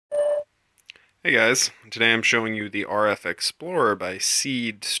Hey guys, today I'm showing you the RF Explorer by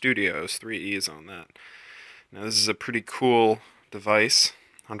Seed Studios, 3 E's on that. Now this is a pretty cool device,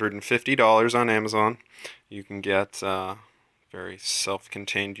 $150 on Amazon. You can get a very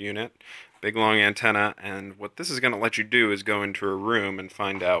self-contained unit, big long antenna, and what this is going to let you do is go into a room and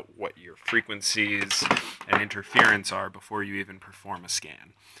find out what your frequencies and interference are before you even perform a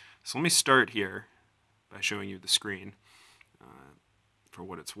scan. So let me start here by showing you the screen for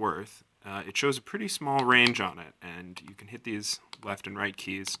what it's worth. It shows a pretty small range on it, and you can hit these left and right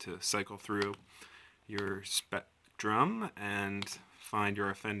keys to cycle through your spectrum and find your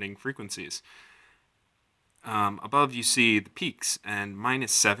offending frequencies. Above you see the peaks, and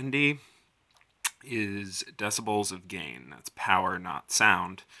minus 70 is decibels of gain. That's power, not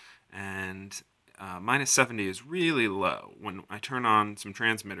sound. And minus 70 is really low. When I turn on some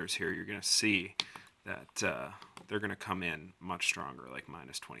transmitters here, you're going to see that they're going to come in much stronger, like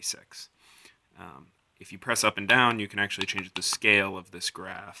minus 26. If you press up and down, you can actually change the scale of this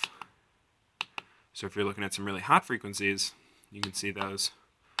graph. So if you're looking at some really hot frequencies, you can see those.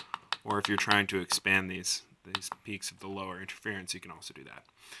 Or if you're trying to expand these peaks of the lower interference, you can also do that.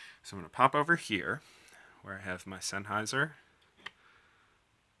 So I'm going to pop over here, where I have my Sennheiser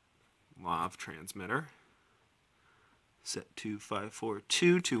lav transmitter set to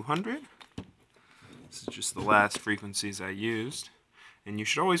 542-200. This is just the last frequencies I used. And you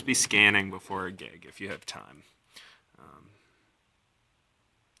should always be scanning before a gig if you have time.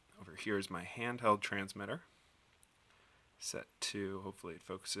 Over here is my handheld transmitter, set to, hopefully it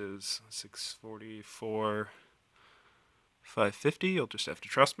focuses, 644, 550. You'll just have to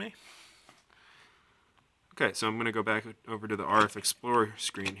trust me. Okay, so I'm going to go back over to the RF Explorer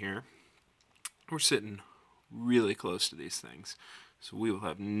screen here. We're sitting really close to these things, so we will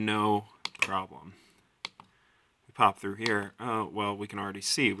have no problem. We pop through here. Oh, well, we can already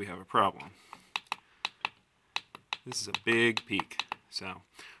see we have a problem. This is a big peak, so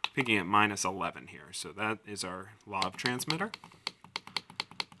peaking at minus 11 here. So that is our lav transmitter.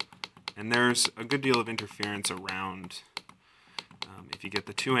 And there's a good deal of interference around. If you get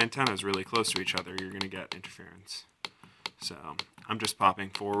the two antennas really close to each other, you're going to get interference. So I'm just popping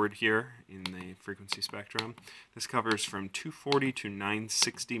forward here in the frequency spectrum. This covers from 240 to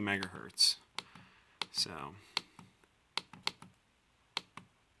 960 megahertz. So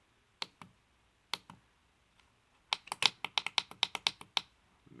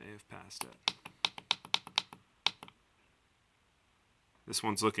may have passed it. This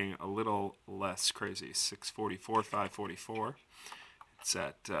one's looking a little less crazy, 644, 544. It's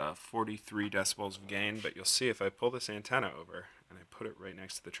at 43 decibels of gain, but you'll see if I pull this antenna over and I put it right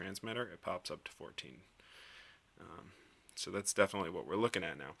next to the transmitter, it pops up to 14. So that's definitely what we're looking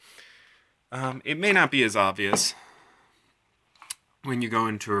at now. It may not be as obvious when you go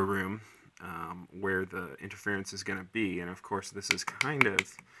into a room where the interference is going to be, and of course this is kind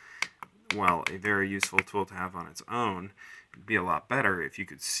of, well, a very useful tool to have on its own. It'd be a lot better if you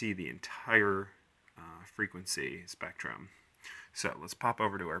could see the entire frequency spectrum. So let's pop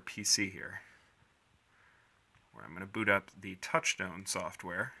over to our PC here, where I'm going to boot up the Touchstone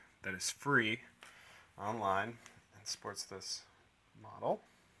software that is free online and supports this model.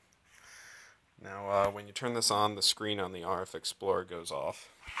 Now, when you turn this on, the screen on the RF Explorer goes off.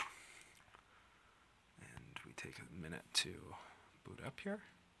 And we take a minute to boot up here.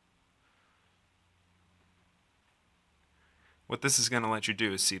 What this is going to let you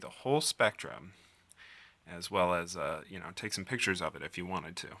do is see the whole spectrum, as well as take some pictures of it if you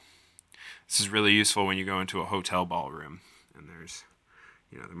wanted to. This is really useful when you go into a hotel ballroom and there's,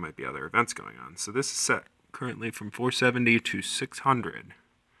 there might be other events going on. So this is set currently from 470 to 600.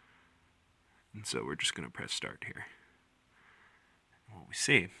 And so we're just going to press start here. And what we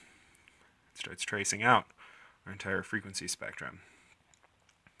see, it starts tracing out our entire frequency spectrum.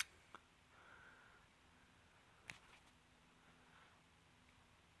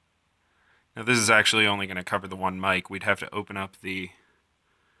 Now this is actually only going to cover the one mic. We'd have to open up the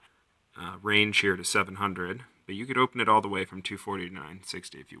range here to 700, but you could open it all the way from 240 to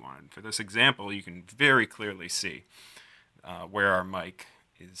 960 if you wanted. For this example, you can very clearly see where our mic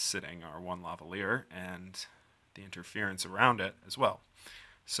is sitting, our one lavalier, and the interference around it as well.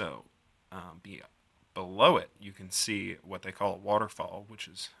 So below it, you can see what they call a waterfall, which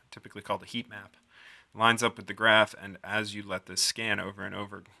is typically called a heat map. It lines up with the graph, and as you let this scan over and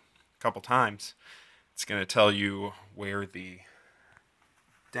over a couple times, it's going to tell you where the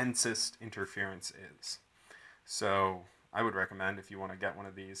densest interference is. So I would recommend, if you want to get one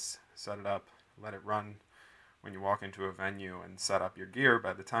of these, set it up, let it run when you walk into a venue and set up your gear.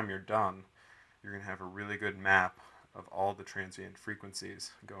 By the time you're done, you're going to have a really good map of all the transient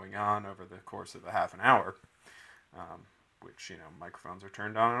frequencies going on over the course of a half an hour, which, microphones are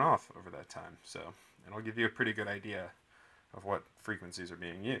turned on and off over that time. So it'll give you a pretty good idea of what frequencies are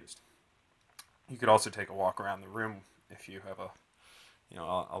being used. You could also take a walk around the room if you have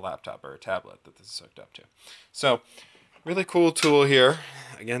a laptop or a tablet that this is hooked up to. So really cool tool here.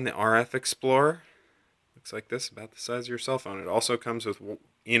 Again, the RF Explorer. Looks like this, about the size of your cell phone. It also comes with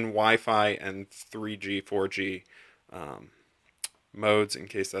in Wi-Fi and 3G, 4G modes in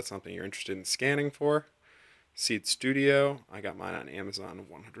case that's something you're interested in scanning for. Seed Studio. I got mine on Amazon,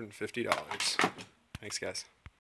 $150. Thanks, guys.